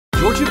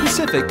Georgia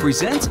Pacific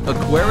presents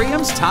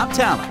Aquarium's Top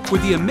Talent, where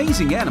the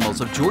amazing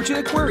animals of Georgia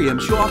Aquarium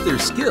show off their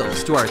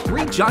skills to our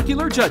 3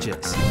 jocular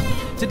judges.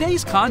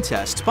 Today's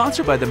contest,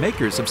 sponsored by the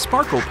makers of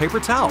Sparkle Paper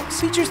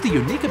Towels, features the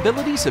unique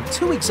abilities of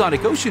 2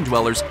 exotic ocean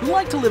dwellers who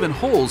like to live in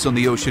holes on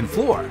the ocean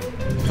floor.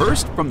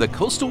 First, from the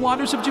coastal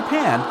waters of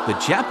Japan, the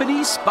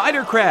Japanese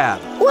spider crab.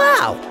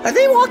 Wow, are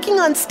they walking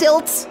on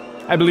stilts?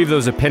 I believe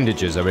those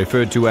appendages are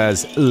referred to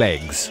as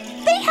legs.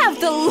 They have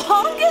the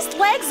longest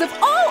legs of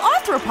all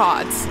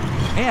arthropods.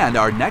 And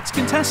our next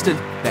contestant,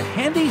 the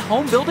handy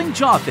home-building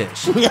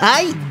jawfish.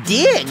 I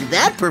dig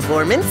that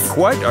performance.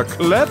 Quite a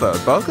clever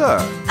bugger.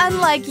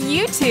 Unlike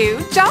you two,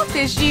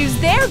 jawfish use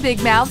their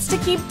big mouths to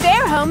keep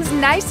their homes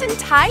nice and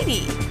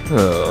tidy.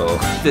 Oh.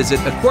 Visit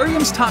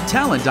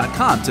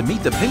aquariumstoptalent.com to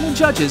meet the penguin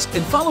judges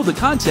and follow the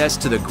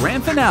contest to the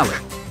grand finale.